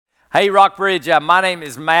Hey, Rockbridge, my name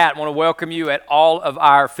is Matt. I want to welcome you at all of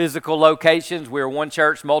our physical locations. We're one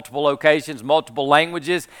church, multiple locations, multiple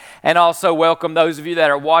languages, and also welcome those of you that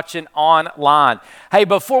are watching online. Hey,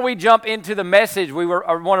 before we jump into the message, I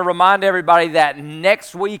want to remind everybody that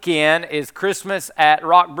next weekend is Christmas at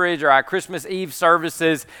Rockbridge, or our Christmas Eve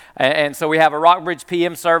services, and so we have a Rockbridge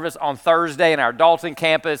PM service on Thursday in our Dalton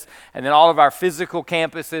campus, and then all of our physical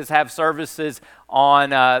campuses have services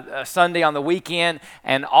on Sunday on the weekend,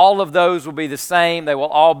 and all of those will be the same. They will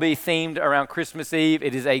all be themed around Christmas Eve.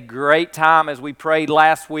 It is a great time, as we prayed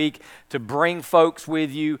last week, to bring folks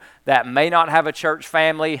with you that may not have a church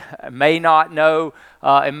family, may not know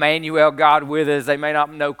Emmanuel, God with us. They may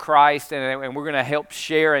not know Christ, and we're going to help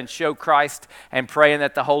share and show Christ and praying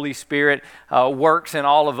that the Holy Spirit works in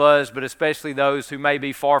all of us, but especially those who may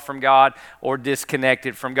be far from God or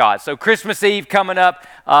disconnected from God. So Christmas Eve coming up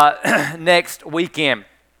next weekend.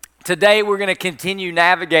 Today we're going to continue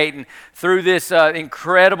navigating through this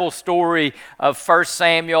incredible story of 1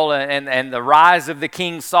 Samuel and the rise of the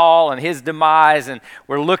King Saul and his demise, and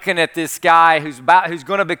we're looking at this guy who's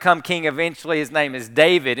going to become king eventually. His name is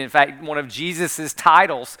David. In fact, one of Jesus'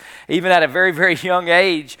 titles, even at a very, very young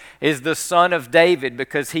age, is the Son of David,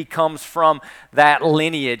 because he comes from that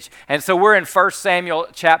lineage. And so we're in 1 Samuel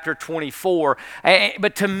chapter 24,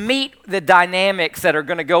 but to meet the dynamics that are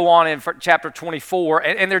going to go on in chapter 24,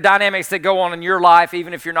 and they're dynamics that go on in your life,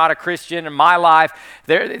 even if you're not a Christian, in my life,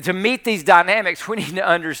 to meet these dynamics, we need to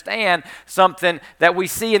understand something that we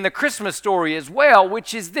see in the Christmas story as well,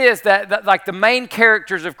 which is this, that like the main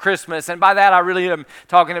characters of Christmas, and by that I really am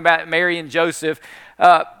talking about Mary and Joseph,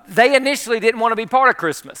 they initially didn't want to be part of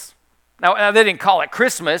Christmas. Now, they didn't call it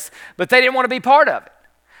Christmas, but they didn't want to be part of it.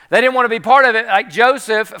 They didn't want to be part of it. Like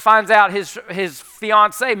Joseph finds out his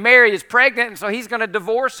fiancée, Mary, is pregnant, and so he's going to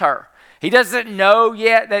divorce her. He doesn't know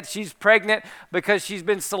yet that she's pregnant because she's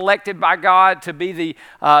been selected by God to be the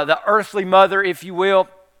earthly mother, if you will,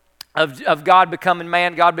 of God becoming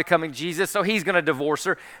man, God becoming Jesus. So he's going to divorce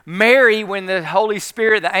her. Mary, when the Holy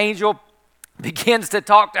Spirit, the angel, begins to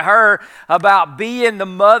talk to her about being the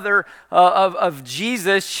mother of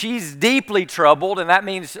Jesus, she's deeply troubled, and that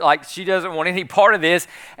means like she doesn't want any part of this.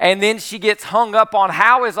 And then she gets hung up on,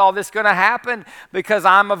 how is all this going to happen? Because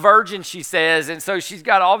I'm a virgin, she says. And so she's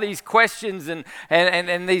got all these questions and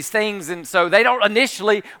these things, and so they don't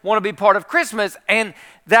initially want to be part of Christmas. And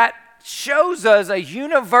that shows us a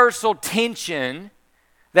universal tension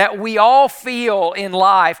that we all feel in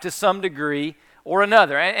life to some degree or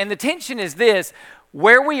another. And the tension is this: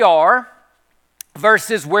 where we are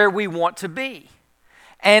versus where we want to be.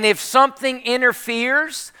 And if something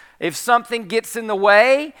interferes, if something gets in the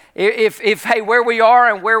way, if hey, where we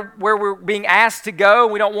are and where we're being asked to go,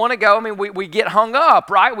 we don't want to go, I mean, we get hung up,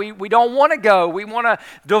 right? We don't want to go. We want to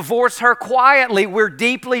divorce her quietly. We're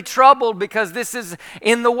deeply troubled because this is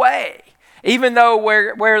in the way, even though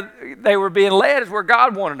where they were being led is where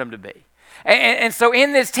God wanted them to be. And so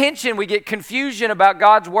in this tension, we get confusion about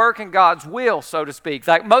God's work and God's will, so to speak.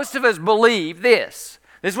 Like most of us believe this.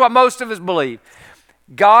 This is what most of us believe.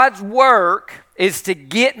 God's work is to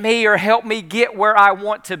get me or help me get where I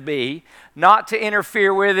want to be, not to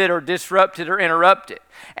interfere with it or disrupt it or interrupt it.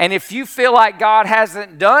 And if you feel like God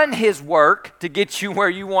hasn't done his work to get you where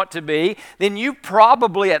you want to be, then you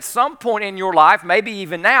probably at some point in your life, maybe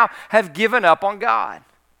even now, have given up on God.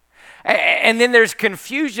 And then there's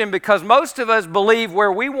confusion because most of us believe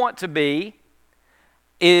where we want to be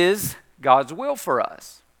is God's will for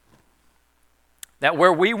us. That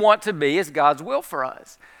where we want to be is God's will for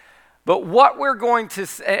us. But what we're going to,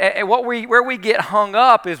 where we get hung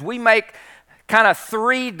up is we make kind of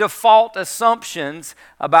three default assumptions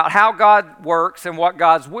about how God works and what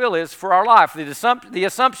God's will is for our life. The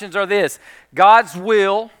assumptions are this: God's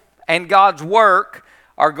will and God's work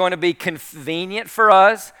are going to be convenient for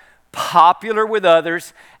us, popular with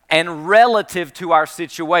others, and relative to our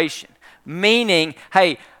situation. Meaning,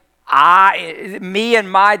 hey, me and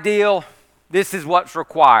my deal, this is what's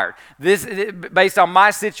required. This, based on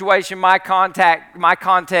my situation, my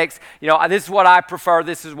context, this is what I prefer,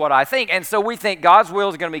 this is what I think. And so we think God's will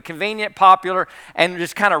is going to be convenient, popular, and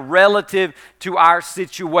just kind of relative to our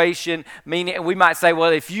situation. Meaning, we might say,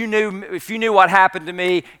 well, if you knew what happened to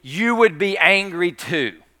me, you would be angry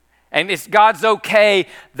too. And God's okay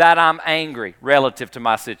that I'm angry relative to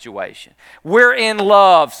my situation. We're in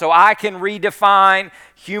love, so I can redefine,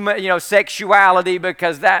 human, sexuality,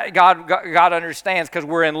 because that God understands, because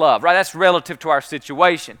we're in love, right? That's relative to our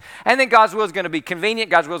situation. And then God's will is going to be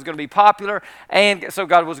convenient. God's will is going to be popular, and so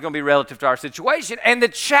God's will is going to be relative to our situation. And the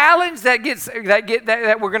challenge that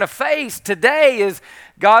we're going to face today is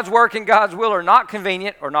God's work and God's will are not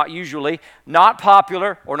convenient, or not usually, not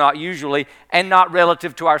popular, or not usually, and not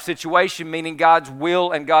relative to our situation, meaning God's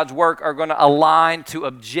will and God's work are going to align to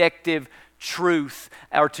objective truth,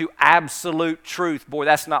 or to absolute truth. Boy,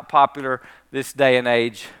 that's not popular this day and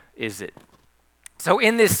age, is it? So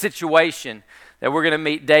in this situation that we're going to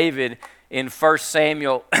meet David in 1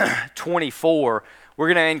 Samuel 24, we're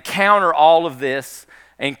going to encounter all of this,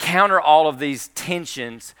 encounter all of these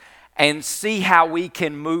tensions, and see how we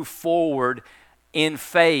can move forward in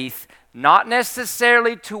faith, not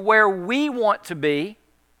necessarily to where we want to be,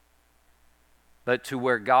 but to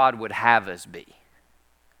where God would have us be.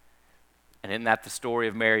 And isn't that the story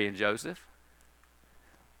of Mary and Joseph?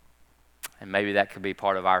 And maybe that could be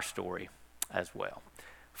part of our story as well.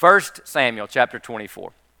 1 Samuel chapter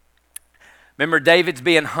 24. Remember, David's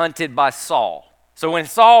being hunted by Saul. So when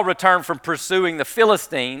Saul returned from pursuing the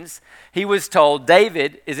Philistines, he was told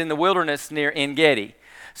David is in the wilderness near En-Gedi.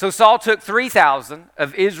 So Saul took 3,000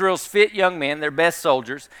 of Israel's fit young men, their best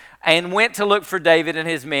soldiers, and went to look for David and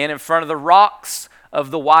his men in front of the rocks of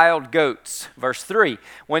the wild goats. Verse 3,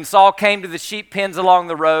 when Saul came to the sheep pens along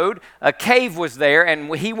the road, a cave was there,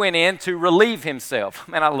 and he went in to relieve himself.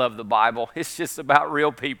 Man, I love the Bible. It's just about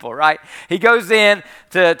real people, right? He goes in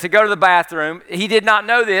to go to the bathroom. He did not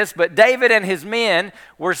know this, but David and his men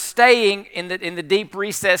were staying in the deep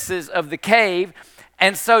recesses of the cave.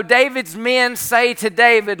 And so David's men say to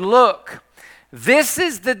David, look, this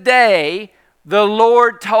is the day the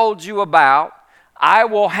Lord told you about. I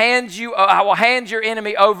will hand your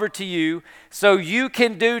enemy over to you, so you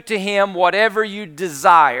can do to him whatever you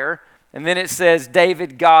desire. And then it says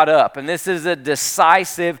David got up. And this is a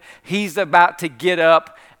decisive, he's about to get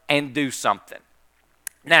up and do something.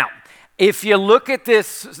 Now, if you look at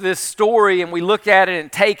this story and we look at it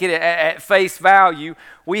and take it at face value,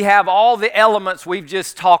 we have all the elements we've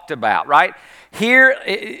just talked about, right? Here,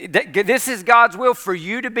 this is God's will for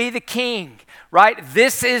you to be the king. Right?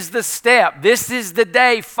 This is the step. This is the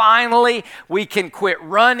day. Finally, we can quit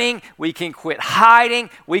running. We can quit hiding.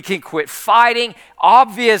 We can quit fighting.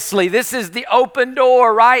 Obviously, this is the open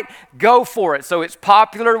door, right? Go for it. So it's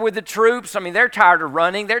popular with the troops. I mean, they're tired of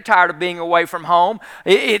running. They're tired of being away from home.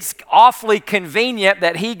 It's awfully convenient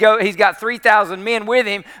that he's got 3,000 men with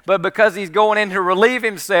him, but because he's going in to relieve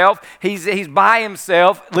himself, he's by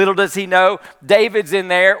himself. Little does he know, David's in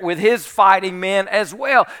there with his fighting men as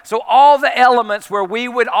well. So all the elements where we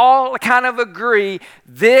would all kind of agree,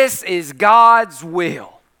 this is God's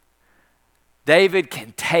will. David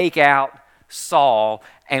can take out Saul,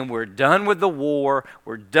 and we're done with the war.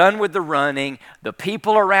 We're done with the running. The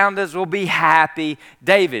people around us will be happy.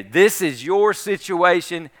 David, this is your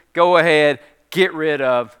situation. Go ahead, get rid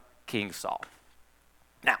of King Saul.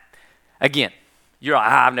 Now, again, you're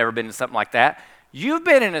like, I've never been in something like that. You've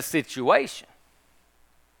been in a situation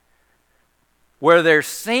where there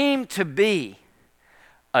seemed to be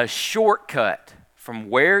a shortcut from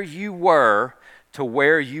where you were to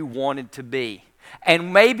where you wanted to be.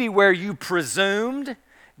 And maybe where you presumed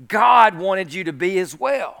God wanted you to be as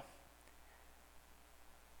well.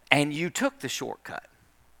 And you took the shortcut.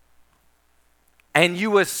 And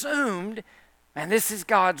you assumed, man, this is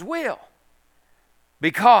God's will.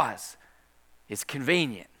 Because it's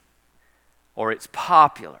convenient. Or it's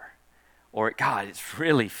popular. Or it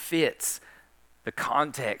really fits the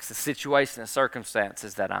context, the situation, the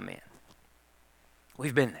circumstances that I'm in.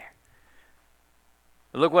 We've been there.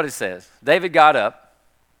 But look what it says. David got up,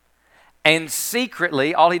 and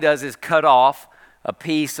secretly, all he does is cut off a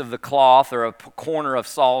piece of the cloth or a corner of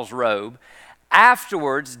Saul's robe.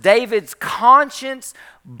 Afterwards, David's conscience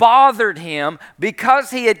bothered him because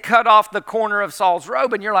he had cut off the corner of Saul's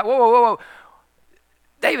robe. And you're like, whoa, whoa, whoa, whoa.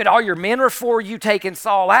 David, all your men were for you taking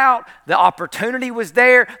Saul out. The opportunity was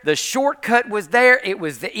there. The shortcut was there. It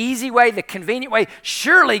was the easy way, the convenient way.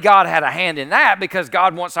 Surely God had a hand in that because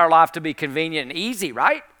God wants our life to be convenient and easy,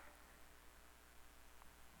 right?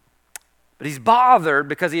 But he's bothered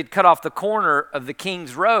because he had cut off the corner of the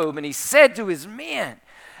king's robe, and he said to his men,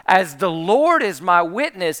 as the Lord is my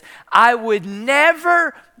witness, I would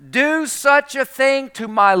never do such a thing to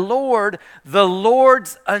my Lord, the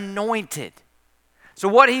Lord's anointed. So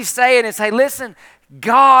what he's saying is, hey, listen,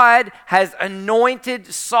 God has anointed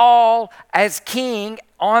Saul as king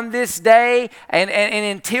on this day, and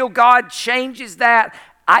until God changes that,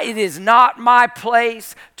 it is not my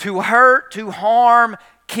place to hurt, to harm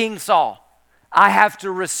King Saul. I have to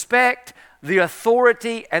respect the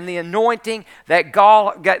authority and the anointing that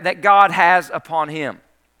God has upon him.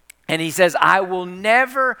 And he says, I will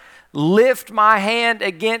never lift my hand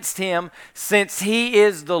against him, since he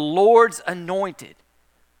is the Lord's anointed.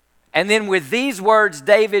 And then with these words,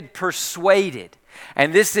 David persuaded.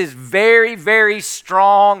 And this is very, very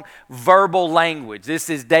strong verbal language. This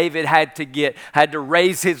is David had to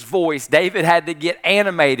raise his voice. David had to get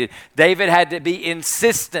animated. David had to be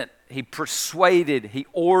insistent. He persuaded, he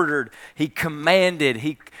ordered, he commanded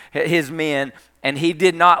his men, and he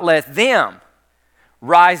did not let them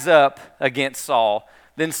rise up against Saul.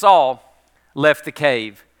 Then Saul left the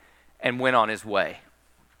cave and went on his way.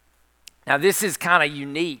 Now, this is kind of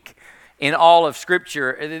unique in all of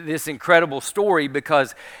Scripture, this incredible story,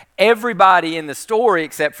 because everybody in the story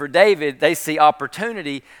except for David, they see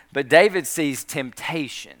opportunity, but David sees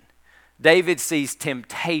temptation. David sees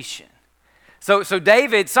temptation. So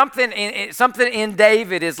David, something in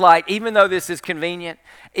David is like, even though this is convenient,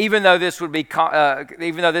 even though this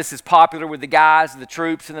is popular with the guys, the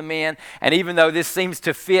troops, and the men, and even though this seems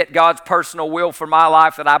to fit God's personal will for my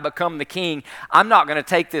life that I become the king, I'm not going to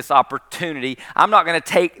take this opportunity. I'm not going to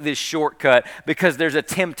take this shortcut because there's a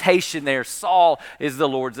temptation there. Saul is the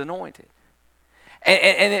Lord's anointed.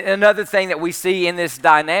 And another thing that we see in this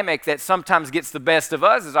dynamic that sometimes gets the best of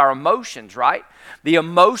us is our emotions, right? The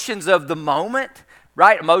emotions of the moment,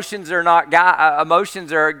 right? Emotions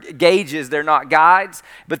are gauges, they're not guides.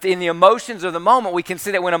 But in the emotions of the moment, we can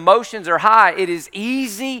see that when emotions are high, it is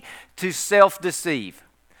easy to self-deceive.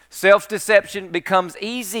 Self-deception becomes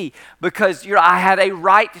easy because I had a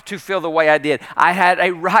right to feel the way I did. I had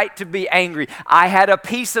a right to be angry. I had a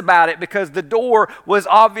peace about it because the door was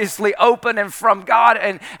obviously open and from God.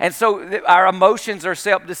 And so our emotions are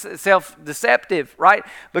self-deceptive, right?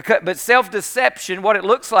 But self-deception, what it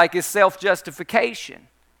looks like is self-justification.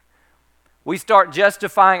 We start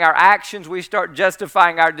justifying our actions. We start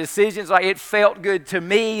justifying our decisions. Like, it felt good to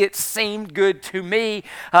me. It seemed good to me.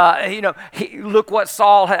 Look what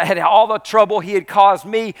Saul had all the trouble he had caused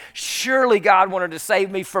me. Surely God wanted to save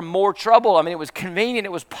me from more trouble. I mean, it was convenient.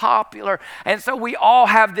 It was popular. And so we all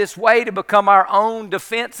have this way to become our own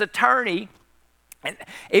defense attorney. And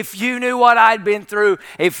if you knew what I'd been through,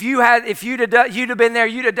 if you'd have been there,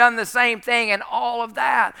 you'd have done the same thing, and all of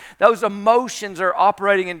that. Those emotions are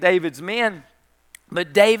operating in David's men.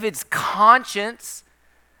 But David's conscience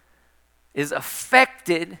is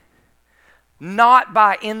affected not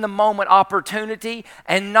by in-the-moment opportunity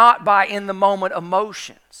and not by in-the-moment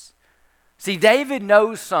emotions. See, David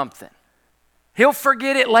knows something. He'll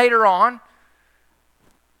forget it later on.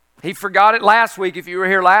 He forgot it last week if you were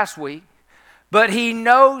here last week. But he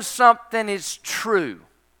knows something is true,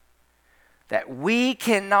 that we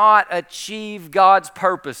cannot achieve God's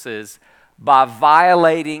purposes by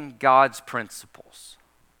violating God's principles.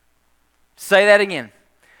 Say that again.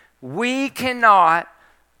 We cannot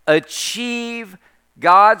achieve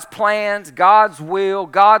God's plans, God's will,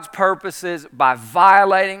 God's purposes by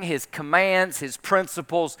violating His commands, His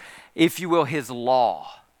principles, if you will, His law.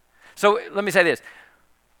 So let me say this.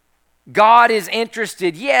 God is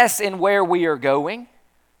interested, yes, in where we are going,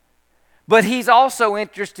 but He's also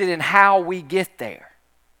interested in how we get there.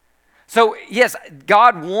 So, yes,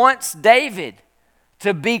 God wants David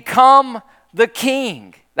to become the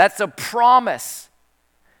king. That's a promise.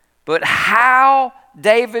 But how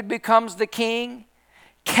David becomes the king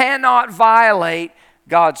cannot violate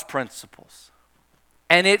God's principles.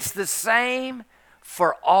 And it's the same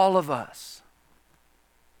for all of us.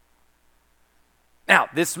 Now,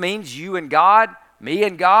 this means you and God, me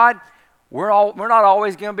and God, we're not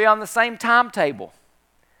always going to be on the same timetable.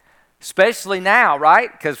 Especially now, right?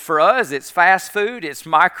 Because for us, it's fast food, it's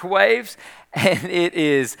microwaves, and it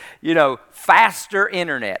is, faster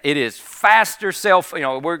internet. It is faster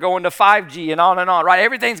we're going to 5G and on, right?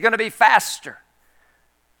 Everything's going to be faster.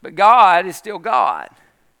 But God is still God.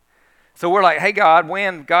 So we're like, hey, God,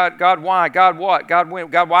 when? God, why? God, what? God, when?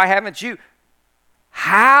 God, why haven't you?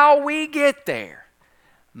 How we get there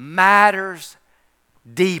matters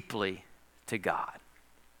deeply to God.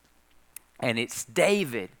 And it's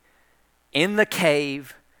David in the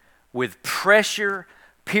cave with pressure,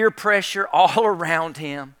 peer pressure all around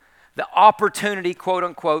him, the opportunity, quote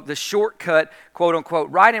unquote, the shortcut, quote unquote,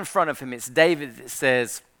 right in front of him. It's David that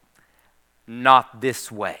says, not this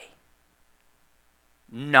way.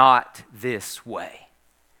 Not this way.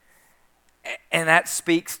 And that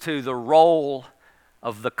speaks to the role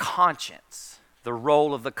of the conscience. the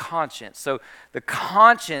role of the conscience. So the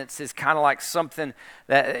conscience is kind of like something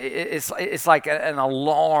that it's like an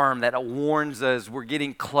alarm that warns us we're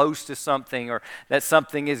getting close to something, or that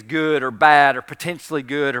something is good or bad or potentially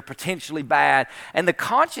bad. And the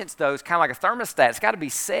conscience, though, is kind of like a thermostat. It's got to be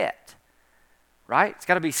set. Right? It's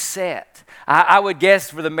got to be set. I would guess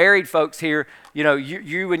for the married folks here,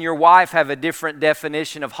 you and your wife have a different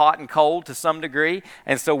definition of hot and cold to some degree.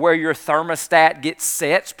 And so where your thermostat gets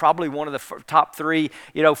set is probably one of the top three,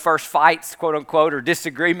 first fights, quote unquote, or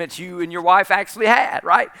disagreements you and your wife actually had,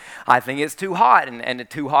 right? I think it's too hot, and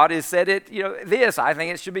too hot is set at, this. I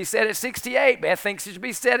think it should be set at 68. Beth thinks it should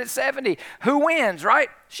be set at 70. Who wins, right?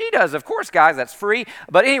 She does, of course, guys, that's free.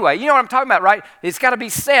 But anyway, you know what I'm talking about, right? It's got to be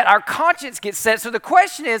set. Our conscience gets set. So the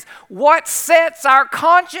question is, what sets our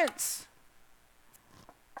conscience?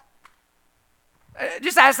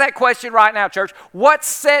 Just ask that question right now, church. What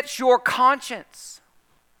sets your conscience?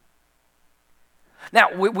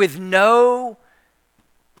 Now, with no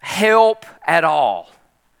help at all,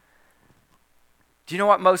 do you know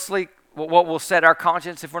what what will set our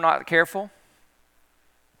conscience if we're not careful?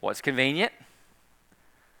 What's convenient?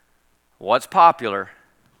 What's popular,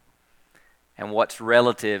 and what's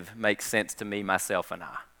relative makes sense to me, myself, and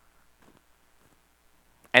I.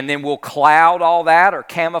 And then we'll cloud all that or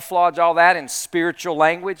camouflage all that in spiritual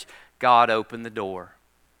language. God opened the door.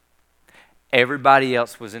 Everybody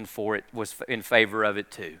else was in favor of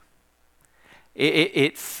it too.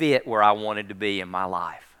 It fit where I wanted to be in my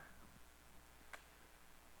life.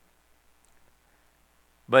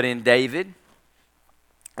 But in David,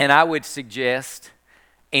 and I would suggest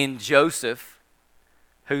in Joseph,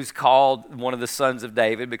 who's called one of the sons of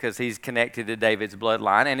David because he's connected to David's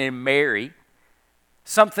bloodline, and in Mary,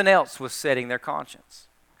 something else was setting their conscience.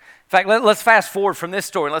 In fact, let's fast forward from this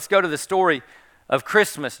story. Let's go to the story of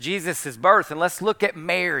Christmas, Jesus' birth, and let's look at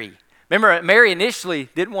Mary. Remember, Mary initially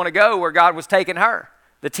didn't want to go where God was taking her.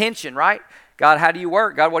 The tension, right? God, how do you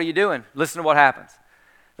work? God, what are you doing? Listen to what happens.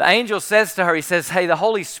 The angel says to her, he says, hey, the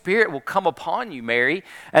Holy Spirit will come upon you, Mary,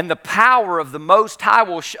 and the power of the Most High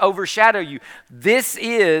will overshadow you. This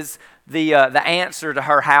is the answer to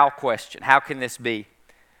her how question. How can this be?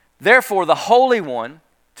 Therefore, the Holy One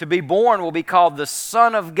to be born will be called the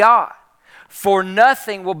Son of God, for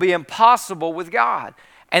nothing will be impossible with God.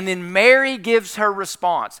 And then Mary gives her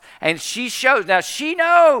response, and she shows, now she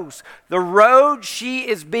knows the road she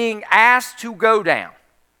is being asked to go down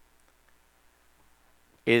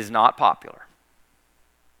is not popular.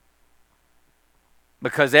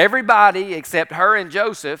 Because everybody except her and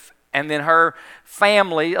Joseph, and then her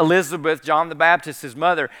family, Elizabeth, John the Baptist, his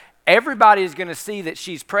mother, everybody is going to see that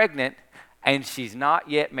she's pregnant and she's not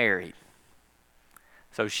yet married.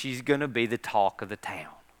 So she's going to be the talk of the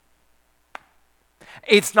town.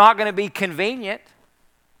 It's not going to be convenient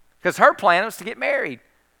because her plan was to get married.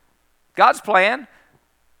 God's plan,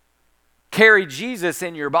 carry Jesus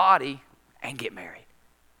in your body and get married.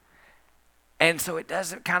 And so it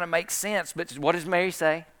doesn't kind of make sense. But what does Mary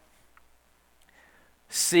say?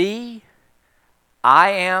 See, I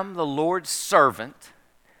am the Lord's servant.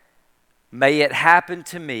 May it happen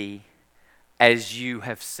to me as you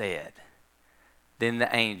have said. Then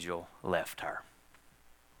the angel left her.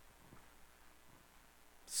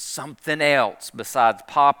 Something else besides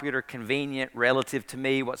popular, convenient, relative to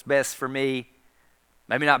me, what's best for me.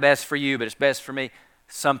 Maybe not best for you, but it's best for me.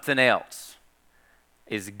 Something else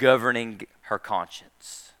is governing her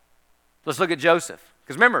conscience. Let's look at Joseph.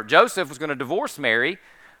 Because remember, Joseph was going to divorce Mary,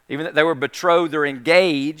 even though they were betrothed or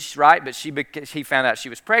engaged, right? But he found out she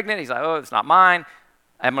was pregnant. He's like, oh, it's not mine.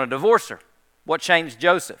 I'm going to divorce her. What changed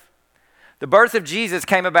Joseph? The birth of Jesus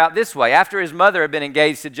came about this way. After his mother had been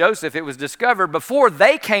engaged to Joseph, it was discovered before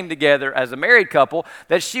they came together as a married couple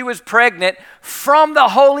that she was pregnant from the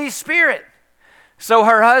Holy Spirit. So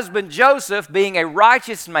her husband Joseph, being a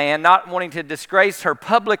righteous man, not wanting to disgrace her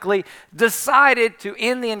publicly, decided to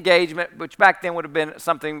end the engagement, which back then would have been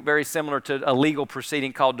something very similar to a legal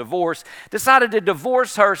proceeding called divorce, decided to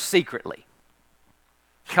divorce her secretly.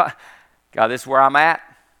 God, this is where I'm at,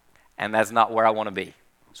 and that's not where I want to be.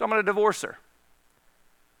 So I'm going to divorce her.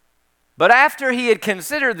 But after he had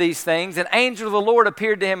considered these things, an angel of the Lord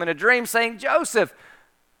appeared to him in a dream, saying, Joseph,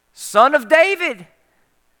 son of David.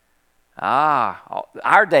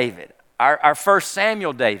 Our David, our 1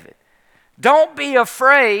 Samuel David. Don't be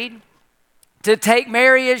afraid to take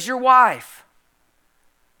Mary as your wife.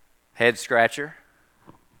 Head scratcher.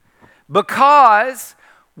 Because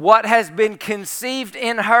what has been conceived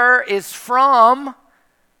in her is from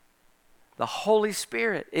the Holy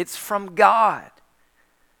Spirit. It's from God.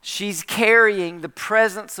 She's carrying the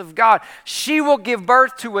presence of God. She will give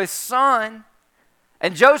birth to a son,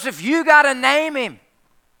 And Joseph, you got to name him.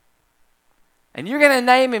 And you're going to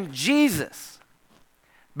name him Jesus,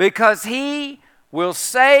 because he will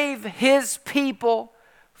save his people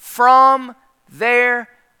from their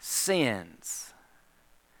sins.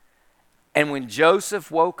 And when Joseph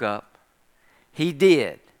woke up, he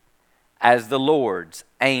did as the Lord's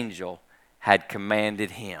angel had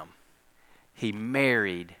commanded him. He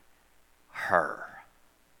married her.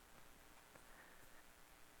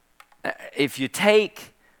 If you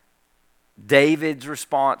take David's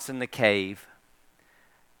response in the cave,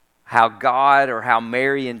 how God or how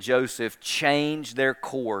Mary and Joseph changed their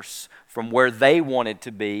course from where they wanted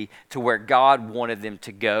to be to where God wanted them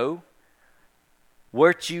to go,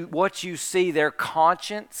 what you see, their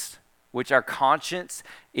conscience, which our conscience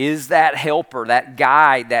is that helper, that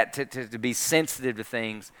guide, that to be sensitive to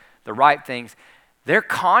things, the right things, their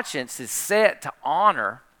conscience is set to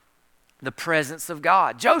honor the presence of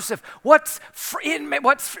God. Joseph, what's in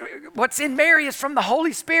Mary is from the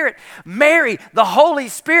Holy Spirit. Mary, the Holy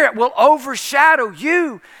Spirit will overshadow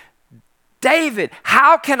you. David,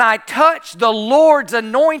 how can I touch the Lord's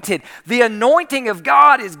anointed? The anointing of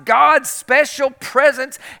God is God's special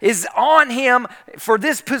presence is on him for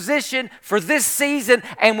this position, for this season.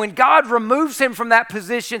 And when God removes him from that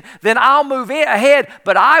position, then I'll move ahead,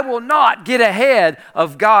 but I will not get ahead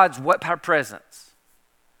of God's presence.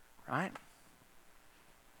 Right?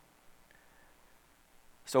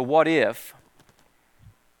 So what if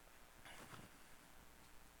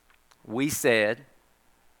we said,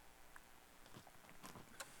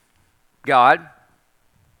 God,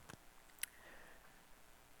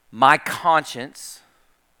 my conscience,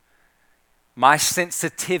 my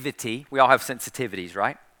sensitivity, we all have sensitivities,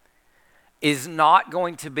 right? Is not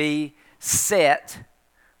going to be set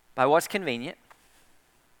by what's convenient,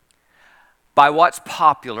 by what's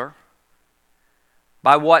popular,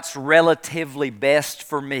 by what's relatively best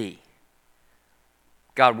for me.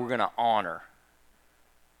 God, we're going to honor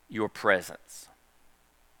your presence.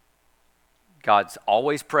 God's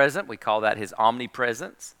always present. We call that his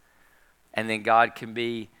omnipresence. And then God can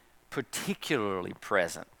be particularly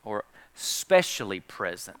present or specially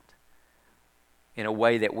present in a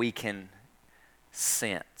way that we can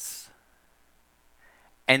sense.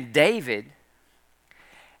 And David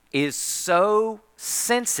is so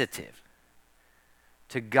sensitive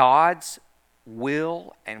to God's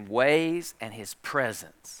will and ways and his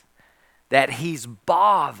presence that he's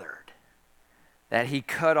bothered that he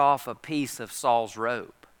cut off a piece of Saul's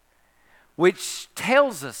robe, which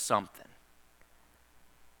tells us something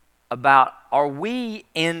about, are we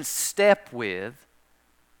in step with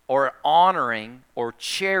or honoring or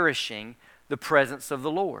cherishing the presence of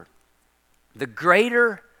the Lord? The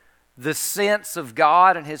greater the sense of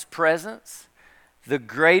God and his presence, the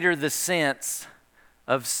greater the sense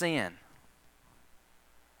of sin.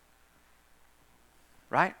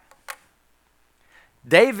 Right?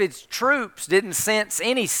 David's troops didn't sense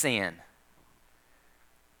any sin.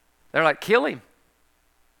 They're like, kill him,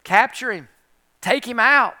 capture him, take him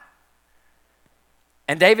out.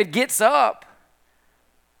 And David gets up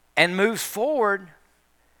and moves forward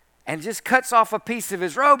and just cuts off a piece of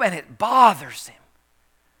his robe, and it bothers him.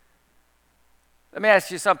 Let me ask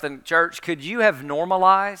you something, church. Could you have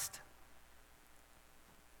normalized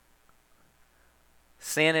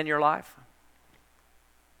sin in your life?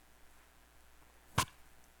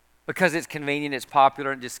 Because it's convenient, it's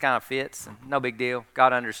popular, and just kind of fits. No big deal.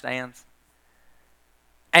 God understands.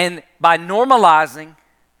 And by normalizing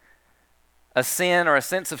a sin or a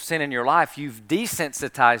sense of sin in your life, you've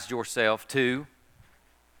desensitized yourself to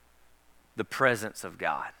the presence of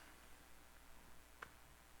God.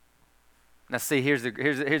 Now see, here's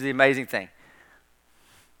the amazing thing.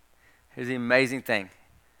 Here's the amazing thing.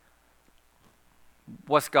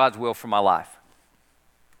 What's God's will for my life?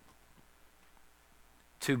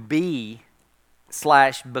 To be/become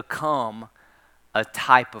a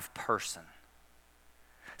type of person.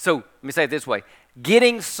 So let me say it this way.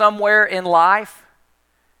 Getting somewhere in life,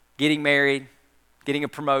 getting married, getting a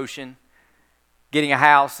promotion, getting a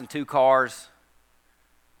house and 2 cars,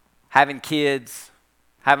 having kids,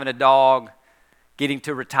 having a dog, getting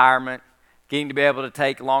to retirement, getting to be able to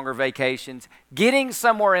take longer vacations, getting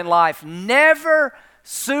somewhere in life never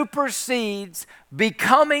supersedes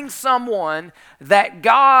becoming someone that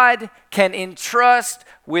God can entrust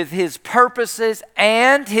with his purposes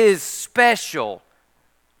and his special,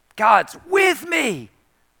 God's with me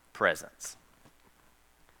presence.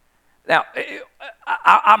 Now,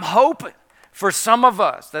 I'm hoping for some of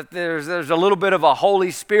us that there's a little bit of a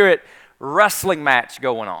Holy Spirit wrestling match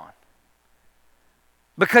going on.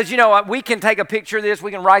 Because, we can take a picture of this,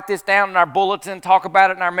 we can write this down in our bulletin, talk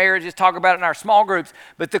about it in our marriages, talk about it in our small groups.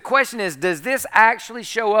 But the question is, does this actually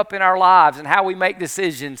show up in our lives and how we make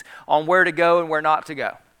decisions on where to go and where not to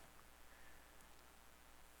go?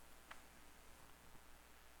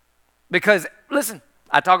 Because, listen,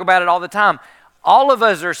 I talk about it all the time. All of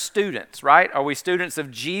us are students, right? Are we students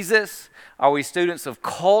of Jesus? Are we students of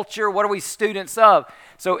culture? What are we students of?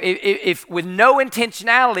 So if with no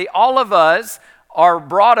intentionality, all of us are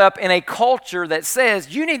brought up in a culture that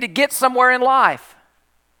says you need to get somewhere in life.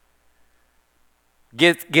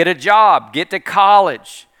 Get a job, get to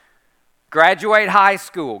college, graduate high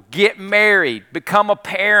school, get married, become a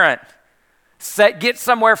parent, get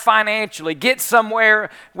somewhere financially, get somewhere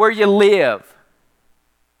where you live.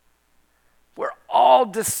 We're all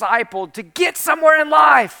discipled to get somewhere in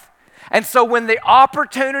life. And so when the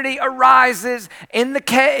opportunity arises in the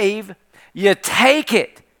cave, you take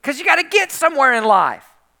it. Because you got to get somewhere in life.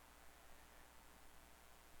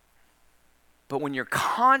 But when your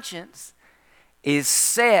conscience is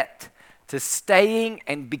set to staying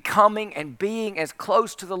and becoming and being as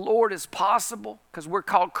close to the Lord as possible, because we're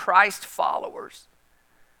called Christ followers,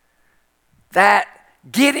 that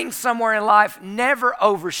getting somewhere in life never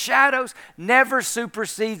overshadows, never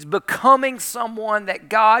supersedes becoming someone that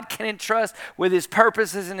God can entrust with His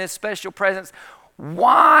purposes and His special presence.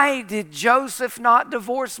 Why did Joseph not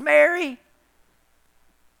divorce Mary?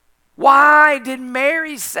 Why did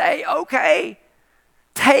Mary say, okay,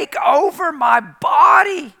 take over my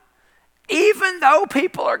body, even though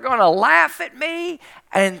people are going to laugh at me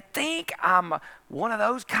and think I'm one of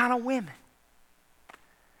those kind of women?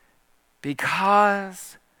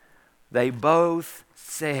 Because they both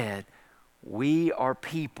said, we are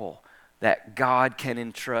people that God can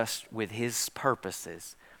entrust with His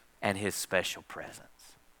purposes and His special presence.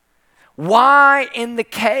 Why in the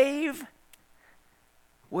cave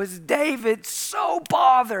was David so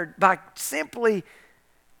bothered by simply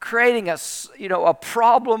creating a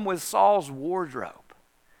problem with Saul's wardrobe?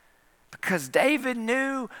 Because David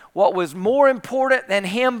knew what was more important than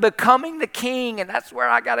him becoming the king, and that's where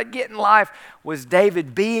I got to get in life, was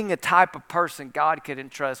David being a type of person God could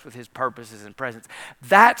entrust with His purposes and presence.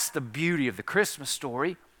 That's the beauty of the Christmas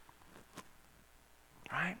story,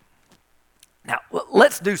 right? Now,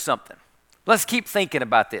 let's do something. Let's keep thinking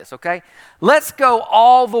about this, okay? Let's go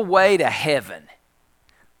all the way to heaven.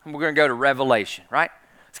 And we're going to go to Revelation, right?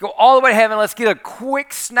 Let's go all the way to heaven. Let's get a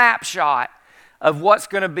quick snapshot of what's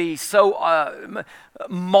going to be so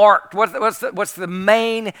marked. What's the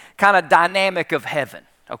main kind of dynamic of heaven,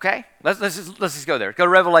 okay? Let's just go there. Go to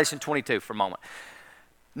Revelation 22 for a moment.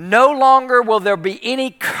 No longer will there be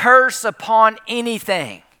any curse upon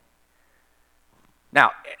anything.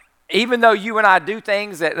 Now, even though you and I do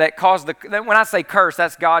things that cause when I say curse,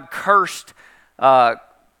 that's God cursed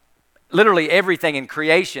literally everything in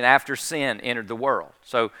creation after sin entered the world.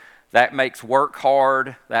 So that makes work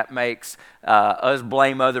hard. That makes us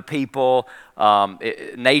blame other people.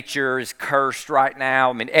 Nature is cursed right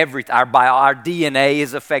now. I mean, our DNA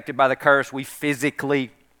is affected by the curse. We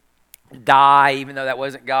physically die, even though that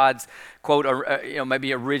wasn't God's quote,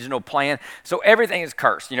 maybe original plan. So everything is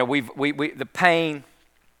cursed. The pain,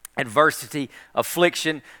 adversity,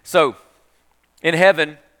 affliction. So in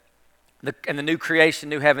heaven, in the new creation,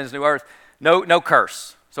 new heavens, new earth, no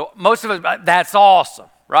curse. So most of us, that's awesome,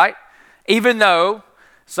 right? Even though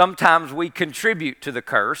sometimes we contribute to the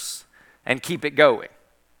curse and keep it going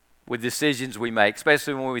with decisions we make,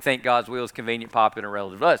 especially when we think God's will is convenient, popular, and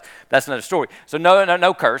relative to us. That's another story. So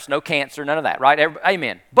no curse, no cancer, none of that, right?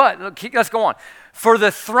 Amen. But let's go on. For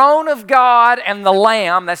the throne of God and the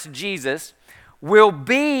Lamb, that's Jesus, will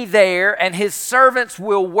be there, and His servants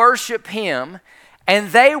will worship Him, and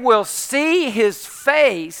they will see His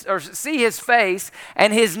face,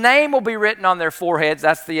 and His name will be written on their foreheads.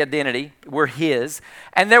 That's the identity. We're His.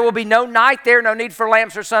 And there will be no night there, no need for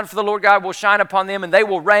lamps or sun, for the Lord God will shine upon them, and they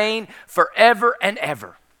will reign forever and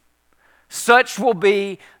ever. Such will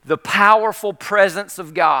be the powerful presence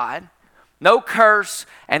of God. No curse,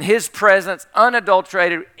 and His presence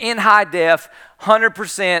unadulterated, in high def,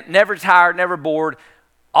 100%, never tired, never bored,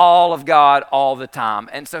 all of God all the time.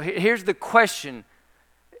 And so here's the question.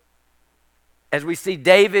 As we see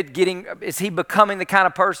David is he becoming the kind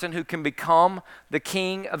of person who can become the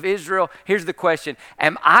king of Israel? Here's the question.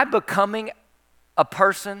 Am I becoming a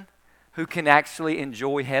person who can actually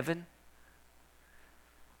enjoy heaven?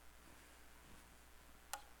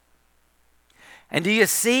 And do you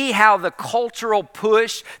see how the cultural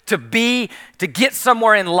push to get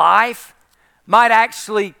somewhere in life might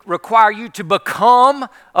actually require you to become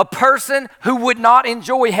a person who would not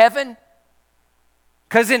enjoy heaven?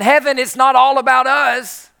 Because in heaven, it's not all about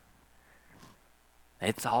us.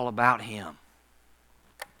 It's all about him.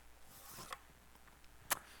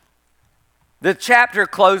 The chapter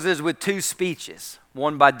closes with two speeches,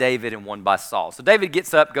 one by David and one by Saul. So David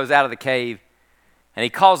gets up, goes out of the cave, and he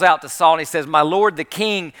calls out to Saul and he says, "My Lord the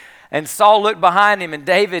king." And Saul looked behind him, and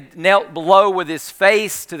David knelt below with his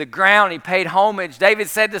face to the ground. He paid homage. David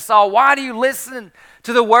said to Saul, "Why do you listen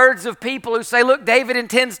to the words of people who say, 'Look, David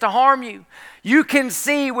intends to harm you'? You can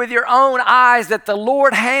see with your own eyes that the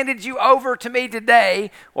Lord handed you over to me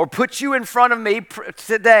today, or put you in front of me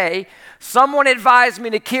today. Someone advised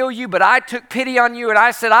me to kill you, but I took pity on you, and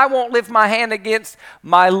I said, I won't lift my hand against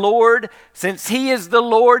my Lord, since he is the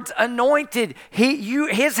Lord's anointed.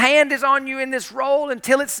 His hand is on you in this role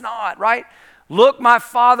until it's not," right? "Look, my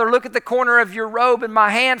father, look at the corner of your robe in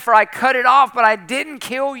my hand, for I cut it off, but I didn't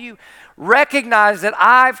kill you. Recognize that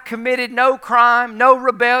I've committed no crime, no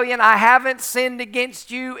rebellion. I haven't sinned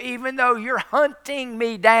against you, even though you're hunting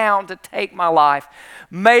me down to take my life.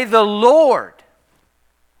 May the Lord,"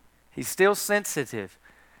 he's still sensitive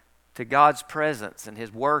to God's presence and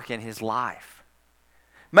his work in his life.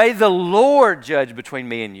 "May the Lord judge between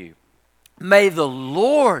me and you. May the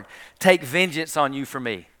Lord take vengeance on you for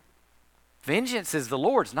me. Vengeance is the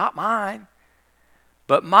Lord's, not mine.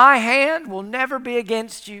 But my hand will never be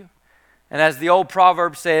against you." And as the old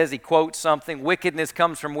proverb says, he quotes something, "Wickedness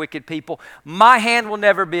comes from wicked people. My hand will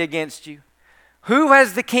never be against you. Who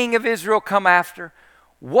has the king of Israel come after?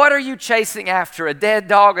 What are you chasing after? A dead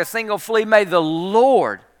dog, a single flea? May the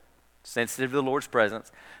Lord," sensitive to the Lord's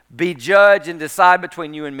presence, "be judge and decide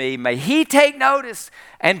between you and me. May he take notice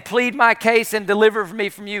and plead my case and deliver me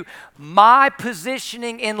from you. My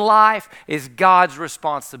positioning in life is God's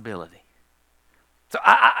responsibility." So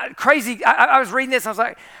I was reading this, I was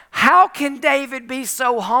like, how can David be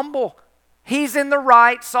so humble? He's in the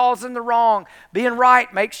right, Saul's in the wrong. Being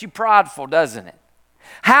right makes you prideful, doesn't it?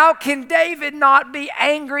 How can David not be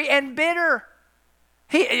angry and bitter?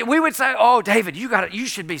 We would say, "Oh, David, you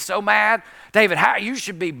should be so mad. David, you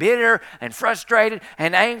should be bitter and frustrated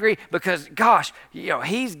and angry because, gosh,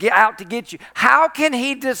 he's out to get you." How can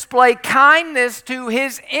he display kindness to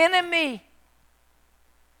his enemy?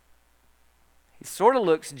 He sort of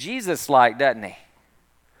looks Jesus-like, doesn't he?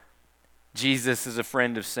 Jesus is a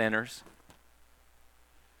friend of sinners.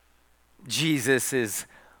 Jesus is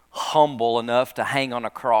humble enough to hang on a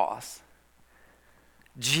cross.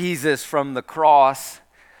 Jesus from the cross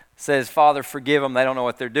says, "Father, forgive them. They don't know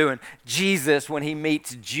what they're doing." Jesus, when he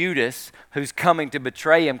meets Judas, who's coming to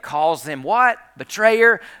betray him, calls him what?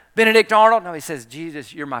 Betrayer? Benedict Arnold? No, he says,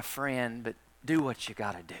 "Jesus, you're my friend, but do what you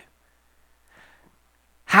got to do."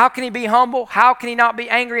 How can he be humble? How can he not be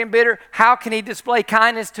angry and bitter? How can he display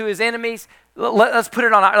kindness to his enemies? Let's put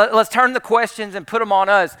it on. Let's turn the questions and put them on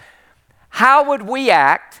us. How would we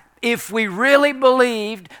act if we really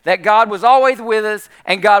believed that God was always with us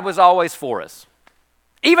and God was always for us,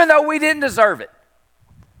 even though we didn't deserve it?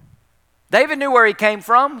 David knew where he came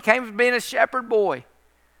from. He came from being a shepherd boy.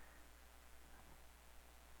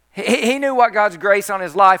 He knew what God's grace on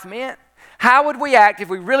his life meant. How would we act if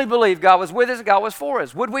we really believed God was with us and God was for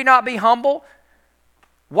us? Would we not be humble?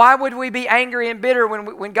 Why would we be angry and bitter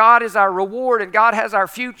when God is our reward and God has our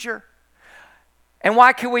future? And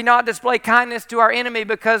why could we not display kindness to our enemy?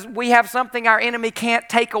 Because we have something our enemy can't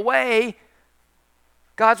take away.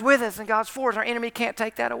 God's with us and God's for us. Our enemy can't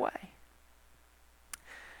take that away.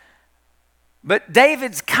 But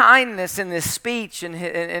David's kindness in this speech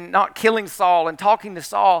and not killing Saul and talking to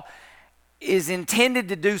Saul is intended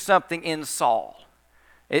to do something in Saul.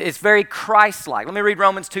 It's very Christ-like. Let me read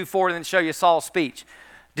Romans 2:4 and then show you Saul's speech.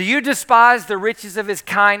 "Do you despise the riches of his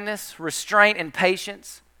kindness, restraint, and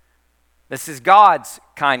patience?" This is God's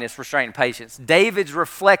kindness, restraint, and patience. David's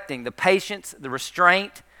reflecting the patience, the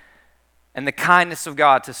restraint, and the kindness of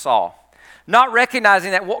God to Saul. Not recognizing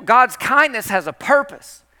that God's kindness has a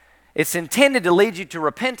purpose. It's intended to lead you to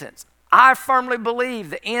repentance. I firmly believe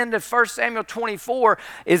the end of 1 Samuel 24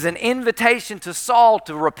 is an invitation to Saul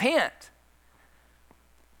to repent.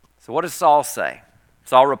 So what does Saul say?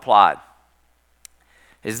 Saul replied,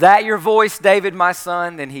 "Is that your voice, David, my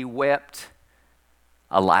son?" Then he wept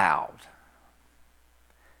aloud.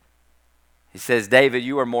 He says, "David,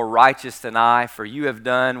 you are more righteous than I, for you have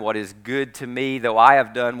done what is good to me, though I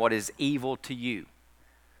have done what is evil to you."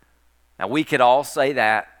 Now we could all say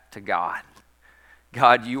that to God.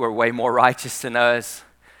 God, you are way more righteous than us.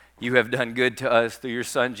 You have done good to us through your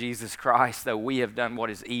Son, Jesus Christ, though we have done what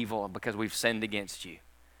is evil because we've sinned against you.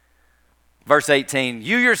 Verse 18,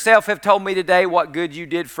 "You yourself have told me today what good you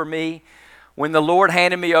did for me. When the Lord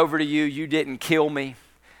handed me over to you, you didn't kill me.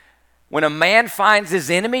 When a man finds his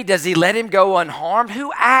enemy, does he let him go unharmed?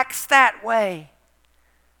 Who acts that way?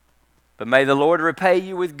 But may the Lord repay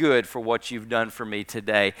you with good for what you've done for me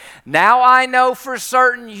today. Now I know for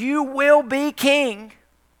certain you will be king,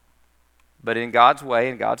 but in God's way,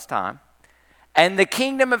 in God's time. And the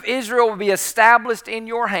kingdom of Israel will be established in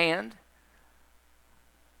your hand.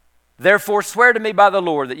 Therefore swear to me by the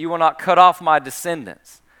Lord that you will not cut off my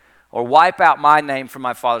descendants or wipe out my name from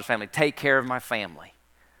my father's family. Take care of my family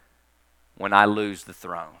when I lose the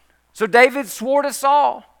throne. So David swore to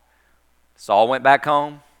Saul. Saul went back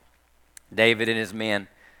home. David and his men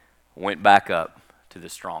went back up to the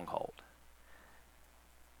stronghold.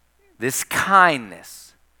 This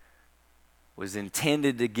kindness was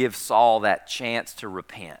intended to give Saul that chance to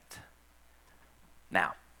repent.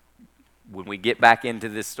 Now, when we get back into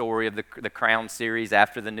this story of the Crown series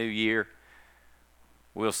after the new year,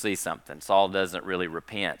 we'll see something. Saul doesn't really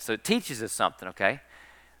repent. So it teaches us something, okay?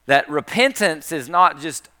 That repentance is not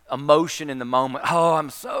just emotion in the moment. Oh, I'm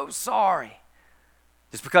so sorry.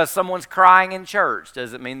 Just because someone's crying in church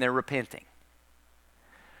doesn't mean they're repenting.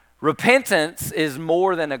 Repentance is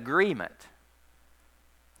more than agreement.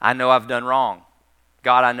 I know I've done wrong.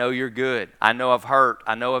 God, I know you're good. I know I've hurt.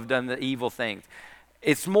 I know I've done the evil things.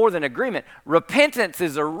 It's more than agreement. Repentance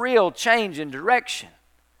is a real change in direction.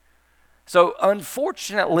 So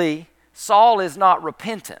unfortunately, Saul is not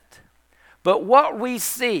repentant. But what we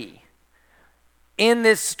see in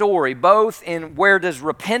this story, both in where does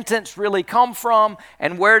repentance really come from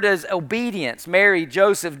and where does obedience, Mary,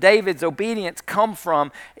 Joseph, David's obedience come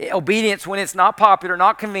from, obedience when it's not popular,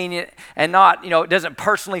 not convenient, and not, it doesn't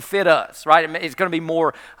personally fit us, right? It's going to be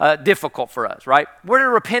more difficult for us, right? Where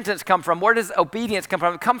does repentance come from? Where does obedience come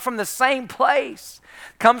from? It comes from the same place.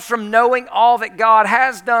 It comes from knowing all that God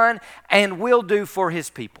has done and will do for his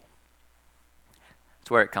people. That's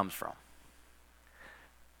where it comes from.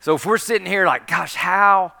 So if we're sitting here like, gosh,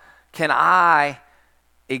 how can I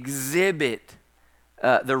exhibit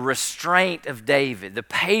the restraint of David, the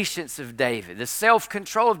patience of David, the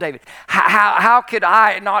self-control of David? How could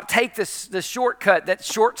I not take the shortcut that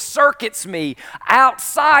short-circuits me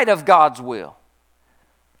outside of God's will?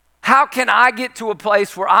 How can I get to a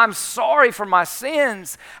place where I'm sorry for my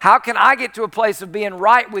sins? How can I get to a place of being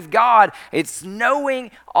right with God? It's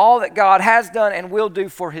knowing all that God has done and will do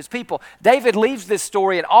for his people. David leaves this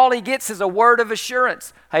story and all he gets is a word of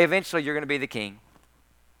assurance. Hey, eventually you're going to be the king.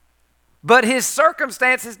 But his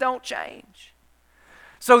circumstances don't change.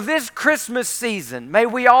 So this Christmas season, may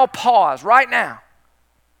we all pause right now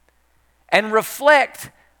and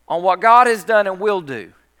reflect on what God has done and will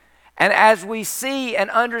do. And as we see and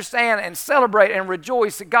understand and celebrate and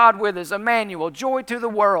rejoice that God with us, Emmanuel, joy to the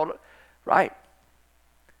world, right?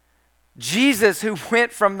 Jesus, who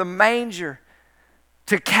went from the manger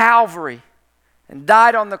to Calvary and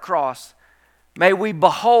died on the cross, may we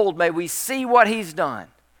behold, may we see what he's done.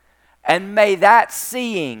 And may that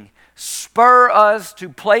seeing spur us to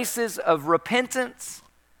places of repentance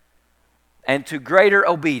and to greater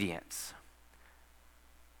obedience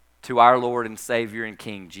to our Lord and Savior and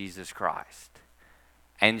King, Jesus Christ.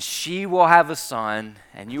 And she will have a son,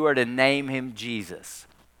 and you are to name him Jesus,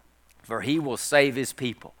 for he will save his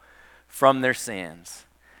people from their sins.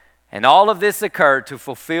 And all of this occurred to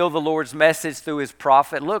fulfill the Lord's message through his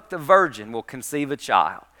prophet. Look, the virgin will conceive a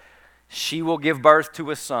child. She will give birth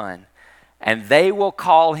to a son, and they will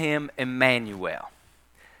call him Emmanuel,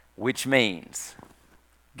 which means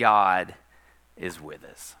God is with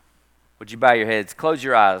us. Would you bow your heads, close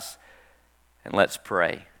your eyes, and let's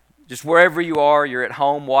pray. Just wherever you are, you're at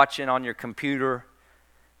home watching on your computer,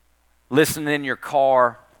 listening in your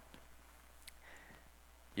car,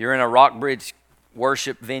 you're in a Rockbridge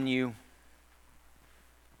worship venue.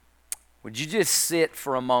 Would you just sit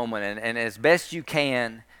for a moment and as best you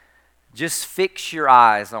can, just fix your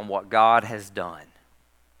eyes on what God has done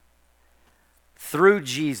through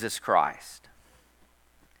Jesus Christ.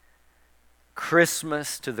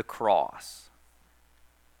 Christmas to the cross.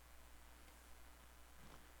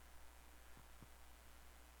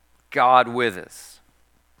 God with us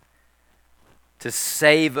to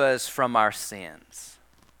save us from our sins,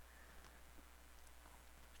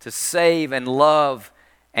 to save and love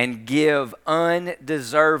and give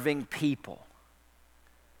undeserving people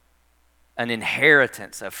an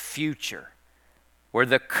inheritance, a future where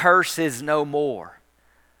the curse is no more,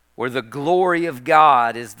 where the glory of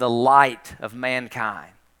God is the light of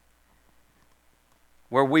mankind,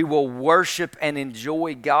 where we will worship and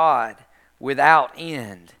enjoy God without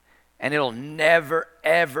end, and it'll never,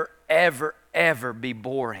 ever, ever, ever be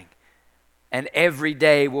boring, and every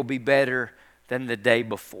day will be better than the day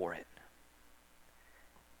before it.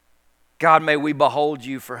 God, may we behold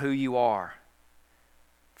you for who you are,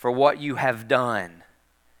 for what you have done,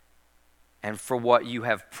 and for what you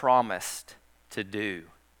have promised to do.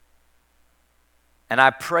 And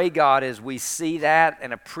I pray, God, as we see that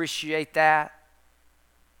and appreciate that,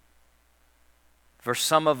 for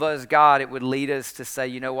some of us, God, it would lead us to say,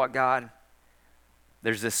 you know what, God?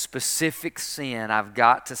 There's a specific sin I've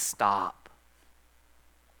got to stop.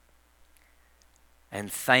 And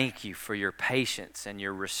thank you for your patience and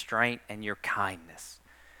your restraint and your kindness.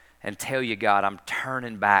 And tell you, God, I'm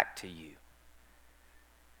turning back to you.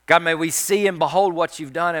 God, may we see and behold what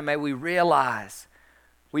you've done, and may we realize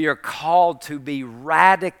we are called to be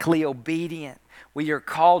radically obedient. We are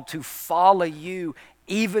called to follow you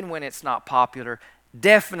even when it's not popular,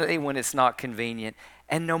 definitely when it's not convenient,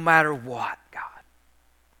 and no matter what, God.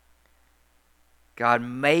 God,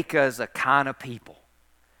 make us a kind of people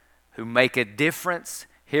who make a difference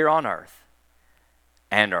here on earth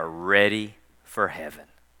and are ready for heaven.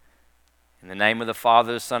 In the name of the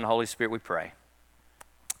Father, the Son, and the Holy Spirit we pray.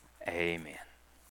 Amen.